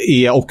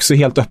är också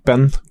helt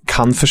öppen.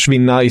 Kan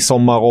försvinna i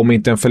sommar om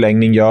inte en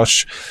förlängning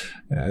görs.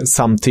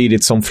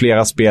 Samtidigt som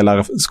flera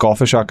spelare ska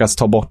försökas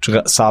ta bort.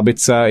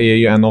 Sabitzer är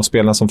ju en av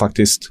spelarna som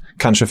faktiskt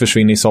kanske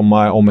försvinner i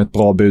sommar om ett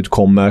bra bud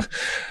kommer.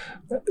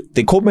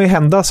 Det kommer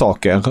hända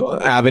saker,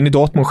 även i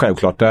Dortmund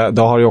självklart.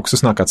 Där har ju också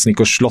snackats.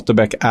 Nico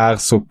Schlotterbeck är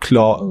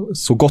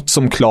så gott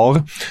som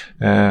klar.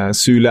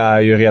 Süle är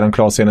ju redan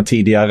klar sedan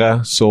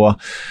tidigare, så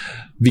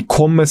vi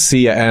kommer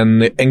se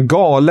en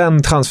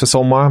galen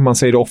transfersommar. Man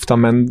säger det ofta,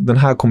 men den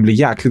här kommer bli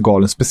jäkligt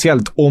galen.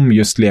 Speciellt om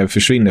just Lev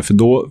försvinner. För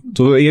då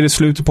är det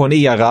slutet på en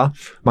era.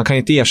 Man kan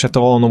inte ersätta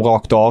honom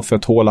rakt av, för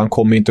att Haaland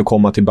kommer inte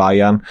komma till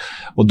Bayern.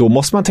 Och då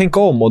måste man tänka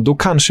om. Och då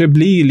kanske det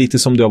blir lite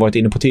som du har varit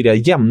inne på tidigare,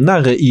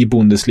 jämnare i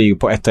Bundesliga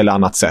på ett eller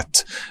annat sätt.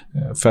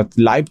 För att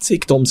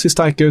Leipzig, de ser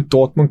starka ut.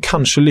 Dortmund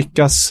kanske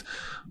lyckas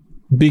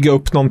bygga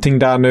upp någonting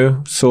där nu.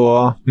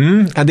 Så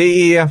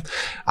det är...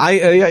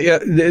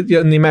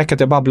 ni märker att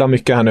jag babblar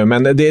mycket här nu,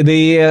 men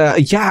det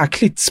är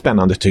jäkligt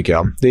spännande tycker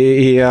jag.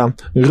 Det är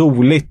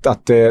roligt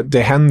att det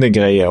händer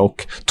grejer, och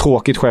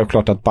tråkigt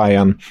självklart att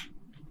Bayern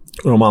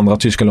och de andra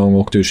tyska lagen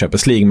åkte ur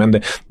Champions League,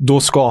 men då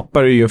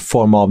skapar det ju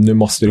form av nu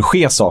måste det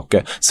ske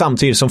saker,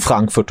 samtidigt som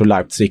Frankfurt och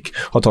Leipzig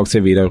har tagit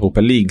sig vidare i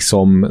Europa League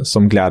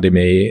som gläder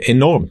mig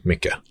enormt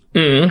mycket.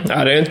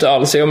 Ja, det är inte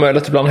alls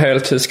omöjligt ibland en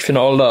hel tysk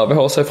final där vi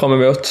har sig fram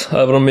emot,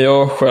 även om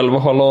jag själv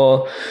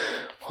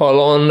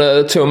håller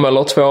en tumme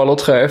eller 2 eller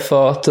 3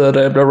 för att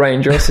det blir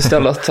Rangers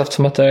istället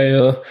eftersom att det är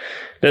ju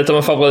lite av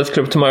en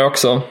favoritklubb till mig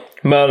också.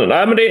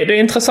 Men det är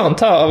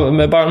intressant här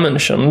med Bayern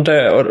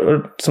München.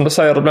 Och som du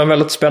säger, det blir en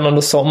väldigt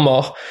spännande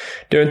sommar.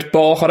 Det är ju inte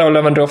bara då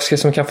Lewandowski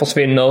som kan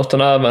försvinna,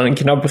 utan även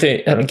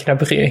Gnabry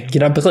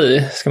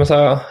ska man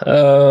säga.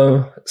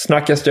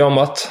 Snackas det om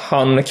att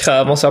han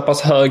kräver så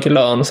pass hög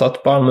lön så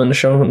att Bayern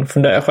München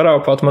funderar då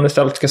på att man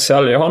istället ska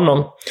sälja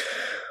honom.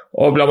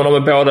 Och blir man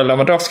med både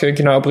Lewandowski och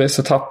Gnabry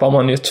så tappar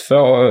man ju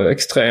 2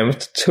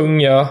 extremt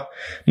tunga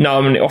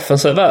namn i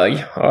offensiv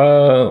väg.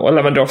 Och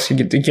Lewandowski,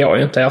 det går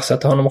ju inte att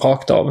ersätta honom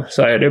rakt av.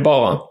 Så är det ju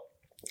bara.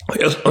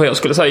 Och jag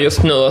skulle säga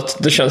just nu att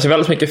det känns ju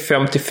väldigt mycket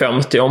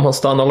 50-50 om han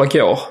stannar eller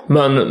går.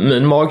 Men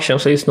min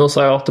magkänsla just nu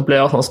säger att det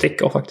blir att han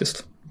sticker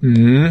faktiskt.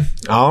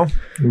 Ja,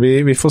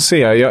 vi får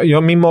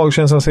se. Min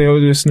magkänsla säger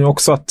just nu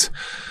också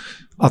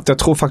att jag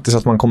tror faktiskt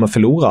att man kommer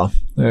förlora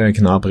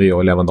Gnabry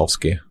och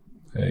Lewandowski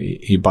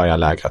i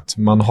Bayern-lägret.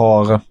 Man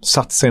har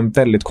satt sig en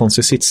väldigt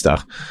konstig sits där.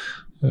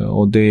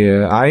 Och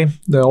det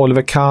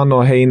Oliver Kahn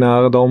och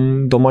Heiner,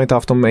 de har inte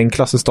haft de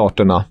enklaste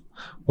starterna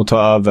att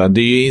ta över.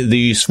 Det är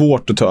ju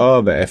svårt att ta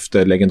över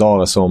efter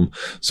legendarer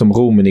som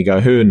Rummenigge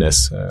och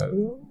Hoeneß,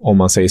 om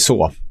man säger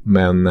så.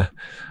 Men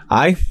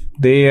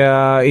det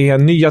är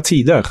nya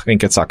tider,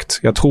 enkelt sagt.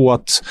 Jag tror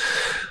att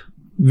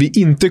vi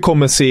inte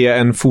kommer se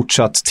en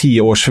fortsatt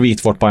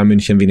 10-årssvit vart Bayern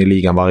München vinner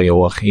ligan varje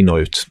år in och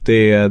ut.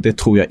 Det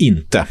tror jag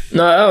inte.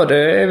 Nej,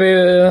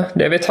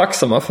 det är vi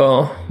tacksamma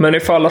för. Men i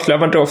fallet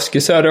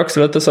Lewandowski så är det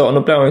också lite så. Nu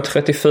blir han ju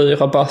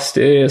 34 bast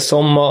i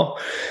sommar.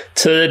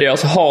 Tidigare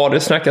så har det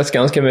snackats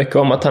ganska mycket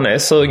om att han är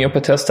sugen på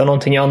att testa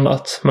någonting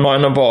annat. Men har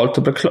ändå valt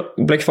att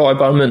bli kvar i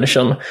Bayern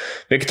München.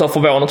 Vilket har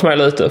förvånat mig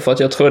lite, för att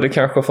jag trodde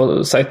kanske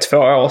för 2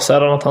 år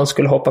sedan att han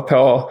skulle hoppa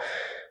på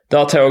det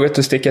här tåget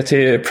och sticka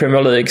till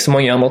Premier League som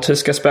många andra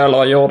tyska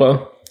spelare gjorde.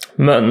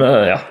 Men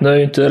nu är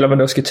ju inte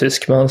Lewandowski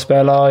tysk, men han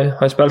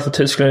har spelat för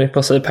Tyskland i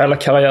princip hela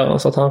karriären,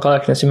 så att han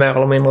räknas ju mer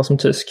eller mindre som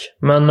tysk.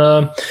 Men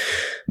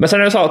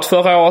sen är det så att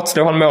förra året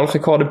slog han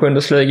målrekord i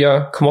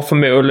Bundesliga, kommer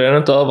förmodligen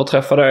inte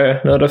överträffa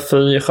det. Nu är det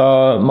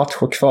 4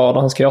 matcher kvar där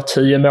han ska göra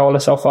 10 mål i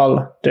så fall.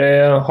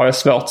 Det har jag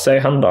svårt att se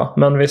hända.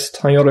 Men visst,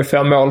 han gjorde ju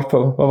 5 mål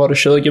på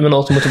 20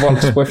 minuter mot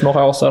Wolfsburg för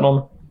några år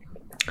sedan.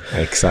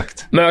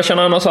 Exakt. Men jag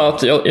känner ändå så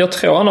att jag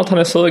tror att han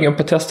är sugen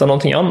på att testa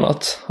någonting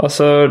annat.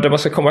 Alltså det man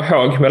ska komma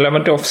ihåg med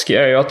Lewandowski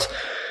är ju att,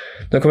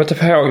 jag kommer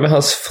inte ihåg vad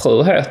hans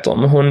fru heter,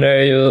 men hon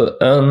är ju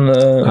en...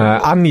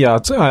 Anja,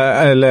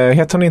 eller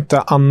heter hon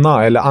inte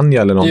Anna eller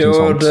Anja eller någonting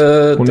sånt?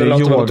 Hon är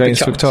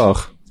yogainstruktör.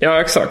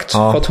 Ja, exakt.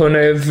 Ja. För att hon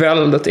är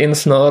väldigt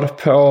insnörd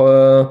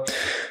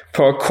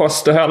på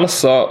kost och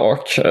hälsa,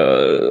 och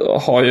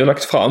har ju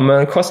lagt fram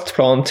en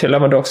kostplan till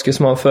Lewandowski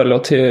som han följer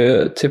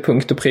till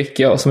punkt och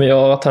pricka, och som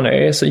gör att han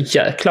är i så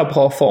jäkla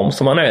bra form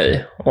som han är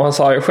i. Och han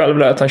sa ju själv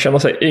det, att han känner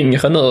sig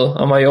yngre nu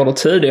än man gjorde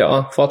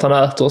tidigare, för att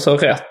han äter så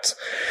rätt.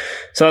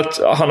 Så att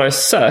han har ju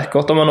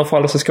säkert, om han har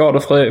fallit sig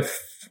skadefri,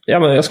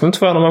 men jag skulle inte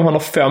förvåna mig om han har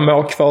 5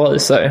 år kvar i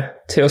sig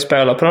till att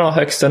spela på den här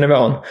högsta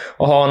nivån.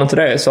 Och har han inte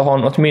det så har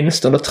han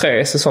åtminstone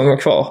 3 säsonger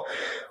kvar.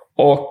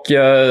 Och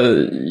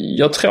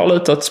jag tror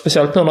lite att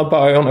speciellt nu när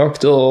Bayern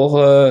åkte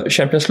ur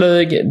Champions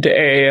League, det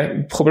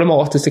är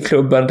problematiskt i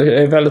klubben.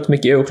 Det är väldigt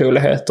mycket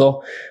oroligheter.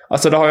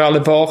 Alltså det har ju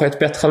aldrig varit ett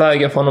bättre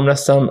läge för honom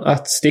nästan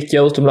att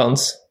sticka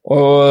utomlands.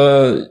 Och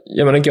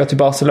jag menar, gå till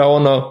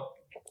Barcelona.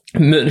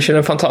 München är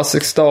en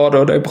fantastisk stad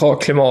och det är bra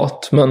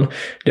klimat, men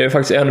det är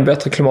faktiskt ännu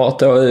bättre klimat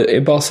då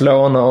i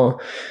Barcelona,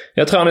 och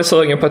jag tror han är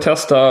sugen på att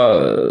testa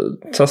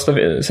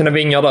sina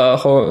vingar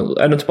där,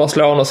 och är det inte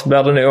Barcelona så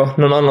blir det nog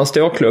någon annan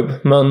storklubb.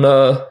 Men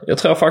jag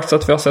tror faktiskt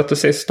att vi har sett det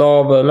sista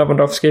av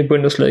Lewandowski i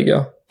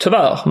Bundesliga,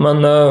 tyvärr,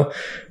 men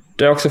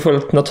det är också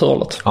fullt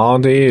naturligt. Ja,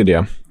 det är ju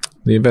det.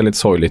 Det är väldigt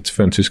sorgligt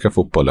för den tyska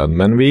fotbollen,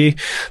 men vi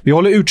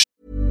håller ut.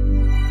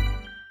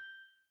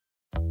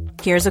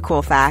 Here's a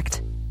cool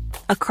fact.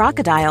 A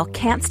crocodile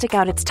can't stick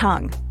out its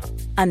tongue.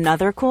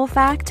 Another cool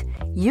fact,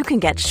 you can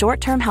get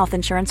short-term health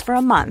insurance for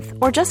a month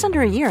or just under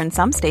a year in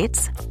some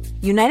states.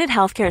 United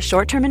Healthcare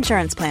short-term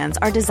insurance plans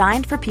are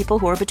designed for people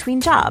who are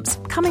between jobs,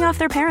 coming off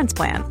their parents'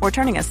 plan, or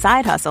turning a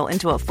side hustle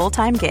into a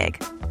full-time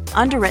gig.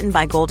 Underwritten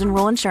by Golden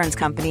Rule Insurance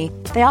Company,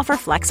 they offer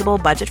flexible,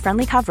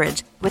 budget-friendly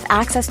coverage with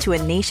access to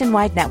a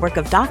nationwide network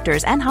of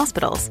doctors and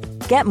hospitals.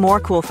 Get more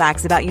cool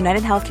facts about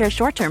United Healthcare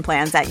short-term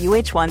plans at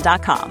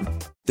uh1.com.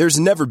 There's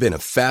never been a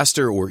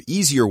faster or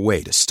easier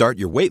way to start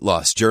your weight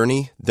loss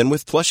journey than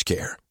with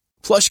PlushCare.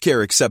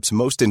 PlushCare accepts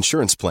most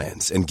insurance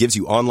plans and gives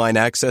you online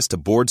access to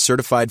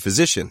board-certified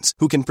physicians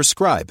who can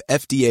prescribe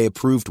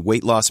FDA-approved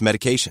weight loss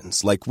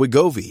medications like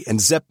Wegovy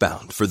and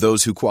Zepbound for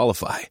those who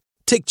qualify.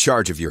 Take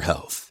charge of your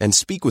health and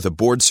speak with a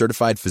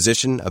board-certified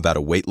physician about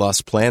a weight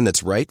loss plan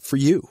that's right for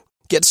you.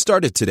 Get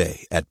started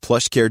today at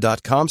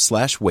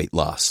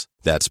plushcare.com/weightloss.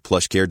 That's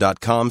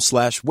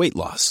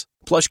plushcare.com/weightloss.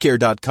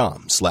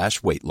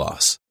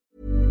 plushcare.com/weightloss.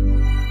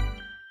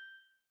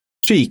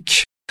 Kik.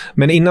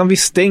 Men innan vi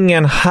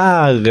stänger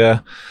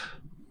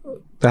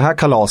det här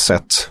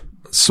kalaset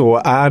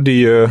så är det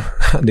ju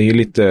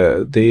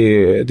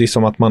det är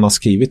som att man har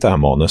skrivit det här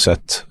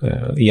manuset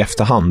i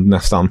efterhand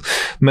nästan.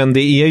 Men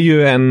det är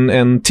ju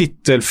en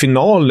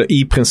titelfinal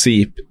i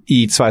princip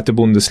i Zweite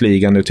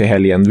Bundesliga nu till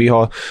helgen. Vi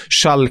har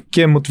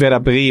Schalke mot Werder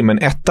Bremen,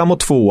 1 mot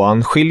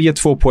 2, skiljer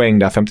 2 poäng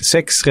där,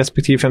 56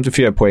 respektive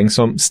 54 poäng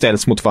som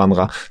ställs mot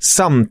varandra.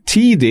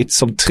 Samtidigt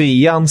som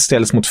 3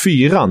 ställs mot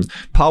 4.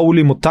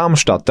 Pauli mot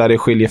Darmstadt där det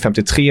skiljer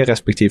 53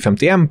 respektive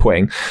 51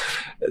 poäng.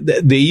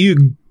 Det är ju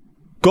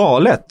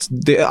galet.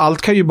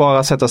 Allt kan ju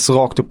bara sättas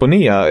rakt upp och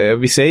ner.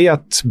 Vi säger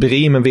att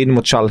Bremen vinner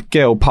mot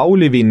Schalke och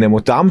Pauli vinner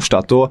mot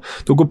Darmstadt. Då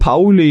går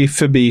Pauli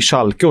förbi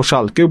Schalke och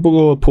Schalke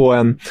går på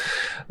en...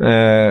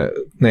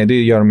 nej,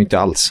 det gör de inte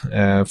alls.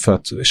 För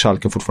att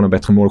Schalke fortfarande har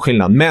bättre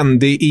målskillnad. Men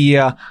det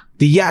är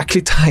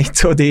jäkligt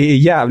tajt och det är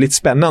jävligt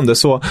spännande.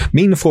 Så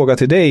min fråga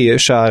till dig,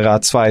 kära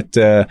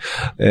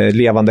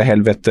levande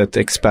helvetet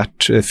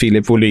expert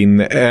Filip Wåhlin.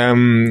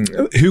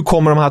 Hur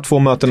kommer de här 2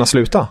 mötena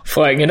sluta?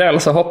 För egen del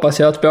så hoppas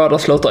jag att båda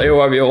slutar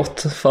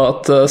oavgjort. För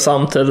att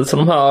samtidigt som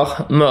de här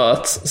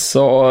möts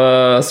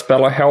så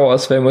spelar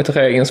HSV mot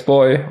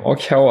Regensburg. Och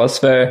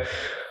HSV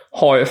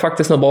har ju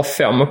faktiskt nu bara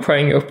 5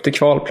 poäng upp till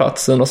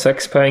kvalplatsen och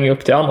 6 poäng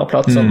upp till andra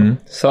platsen.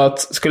 Så att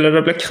skulle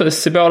det bli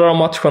kryss i båda de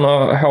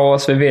matcherna,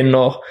 HSV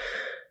vinner.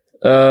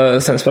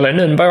 Sen spelar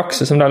Nürnberg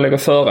också som där ligger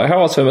före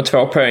HSV med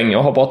 2 poäng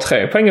och har bara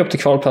 3 poäng upp till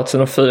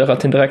kvalplatsen och 4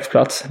 till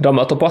direktplats. De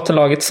möter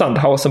bottenlaget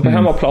Sandhausen på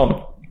hemmaplan.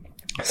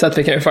 Så att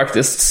vi kan ju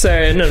faktiskt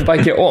se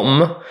Nürnberg gå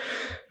om.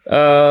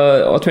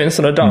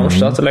 Åtminstone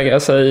Darmstadt att lägga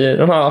sig i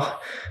den här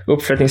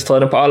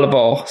uppflyttningsstriden på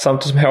allvar,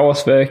 samtidigt som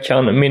HSV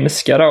kan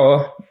minska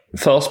då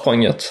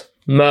försprånget.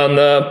 Men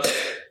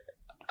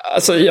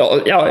alltså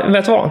jag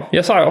vet vad,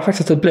 jag säger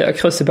faktiskt att det blir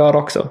kryss i båda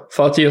också.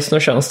 För att just nu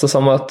känns det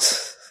som att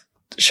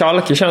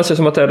Schalke känns ju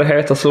som att det är det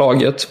hetaste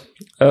laget.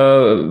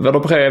 Werder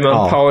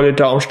Bremen, Pauli,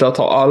 Darmstadt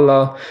har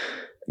alla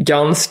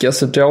ganska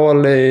så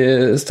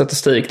dålig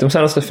statistik de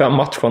senaste 5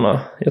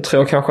 matcherna. Jag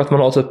tror kanske att man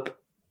har typ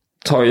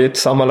tagit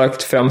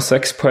sammanlagt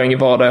 5-6 poäng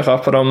vardera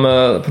på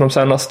de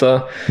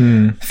senaste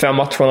 5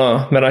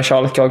 matcherna, medan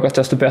Schalke har gått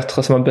desto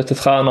bättre som man bytte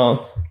tränare.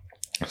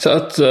 Så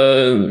att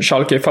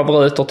Schalke är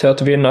favoriter till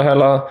att vinna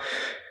hela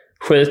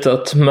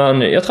skitet.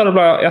 Men jag tror det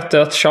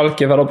blir 1-1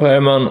 Schalke, Werder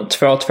Bremen,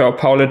 2-2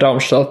 Pauli,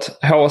 Darmstadt.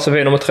 HSV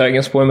vinner mot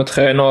Regensburg med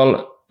 3-0.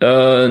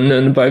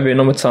 Nürnberg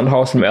vinner mot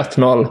Sandhausen med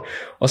 1-0.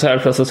 Och så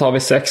helt plötsligt har vi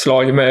 6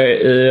 lag med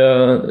i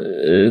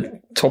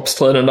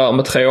toppstriden där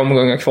med 3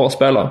 omgångar kvar att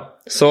spela.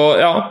 Så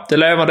ja, det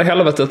levande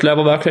helvetet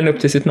lever verkligen upp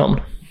till sitt namn.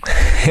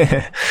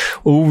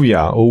 Oh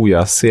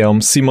ja. Se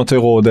om Simon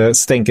Terodde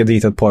stänker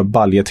dit ett par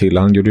baljer till.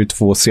 Han gjorde ju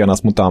 2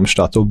 senast mot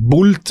Darmstadt. Och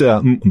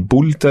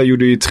Bulte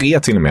gjorde ju 3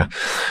 till och med.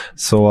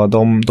 Så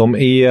de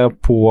är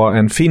på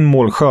en fin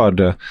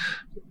målskörd,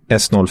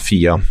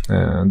 S04.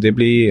 Det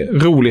blir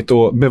roligt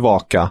att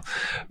bevaka.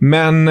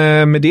 Men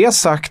med det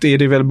sagt är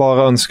det väl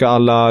bara att önska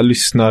alla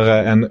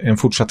lyssnare en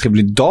fortsatt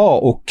trevlig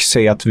dag och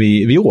säga att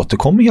vi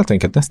återkommer helt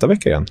enkelt nästa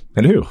vecka igen.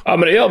 Eller hur? Ja,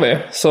 men det gör vi.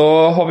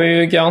 Så har vi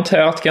ju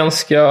garanterat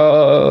ganska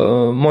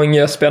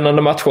många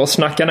spännande matcher att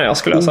snacka ner,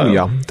 skulle jag säga.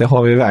 Ja, det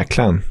har vi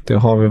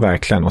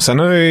verkligen. Och sen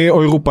har vi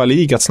Europa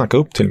League att snacka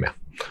upp till med.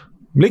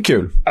 Det blir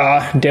kul.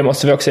 Ja, det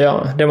måste vi också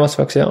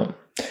göra.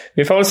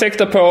 Vi får väl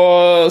sikta på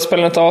att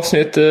spela ett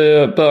avsnitt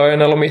i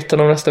början eller mitten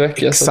av nästa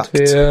vecka. Exakt. Så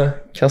att vi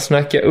kan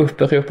snacka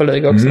upp Europa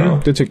League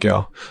också. Det tycker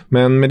jag.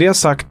 Men med det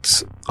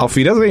sagt, auf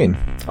Wiedersehen.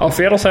 Auf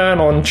Wiedersehen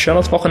och en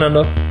schönes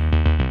Wochenende.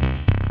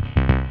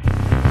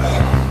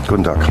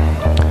 Guten Tag.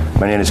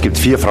 Meine Herren, es gibt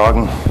 4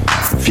 Fragen,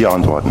 4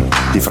 Antworten.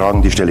 Die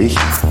Fragen, die stelle ich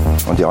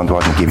und die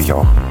Antworten gebe ich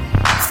auch.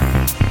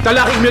 Da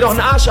lache ich mir doch einen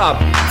Arsch ab.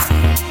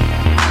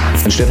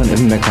 An Stefan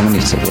Effenberg kann man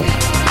nichts zerbrechen.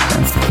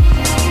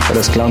 War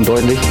das klar und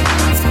deutlich?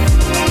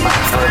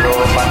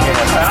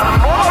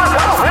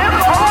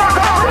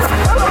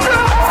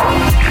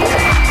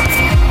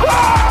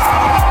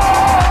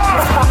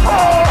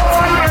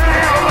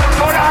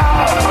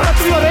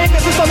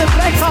 Das ist doch eine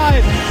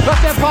Frechheit,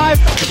 was der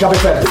pfeift. Ich glaube,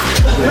 ich werde.